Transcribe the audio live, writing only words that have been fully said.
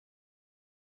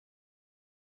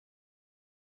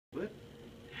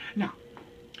Now,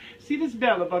 see this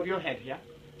bell above your head here?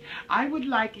 I would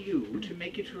like you to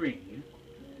make it ring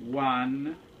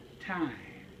 1 time.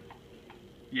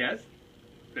 Yes?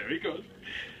 Very good.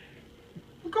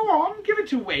 Well, go on, give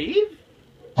it a wave.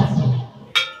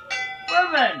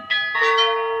 Well then.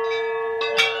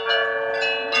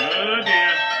 Oh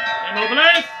dear.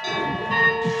 Immobilis!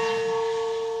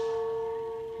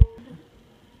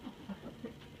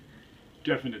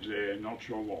 Definitely not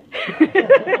your wand.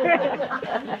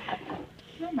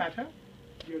 No matter.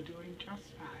 You're doing just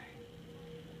fine.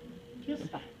 Just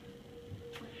fine.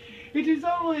 It has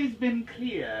always been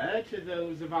clear to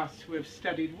those of us who have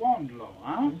studied wand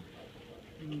lore,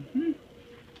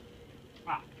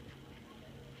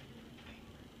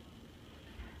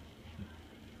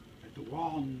 that the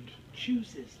wand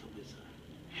chooses the wizard.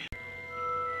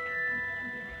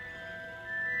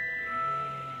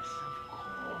 Yes, of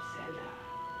course, Ella.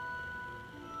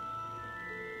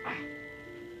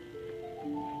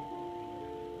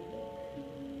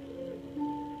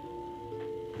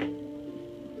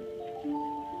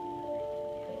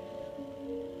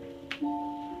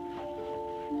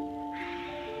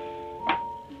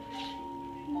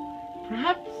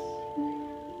 Perhaps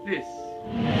this.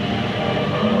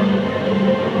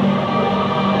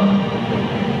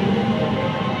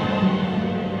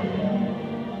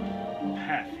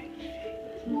 Perfect.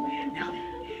 Now,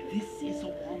 this is a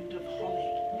wand of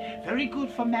holly. Very good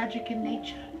for magic in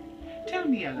nature. Tell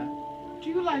me, Ella, do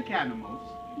you like animals?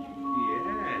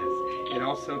 Yes. It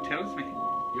also tells me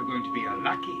you're going to be a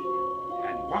lucky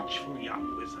and watchful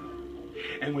young wizard.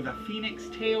 And with a phoenix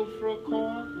tail for a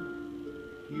core,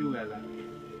 you, Ella,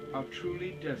 are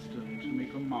truly destined to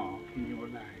make a mark in your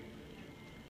life.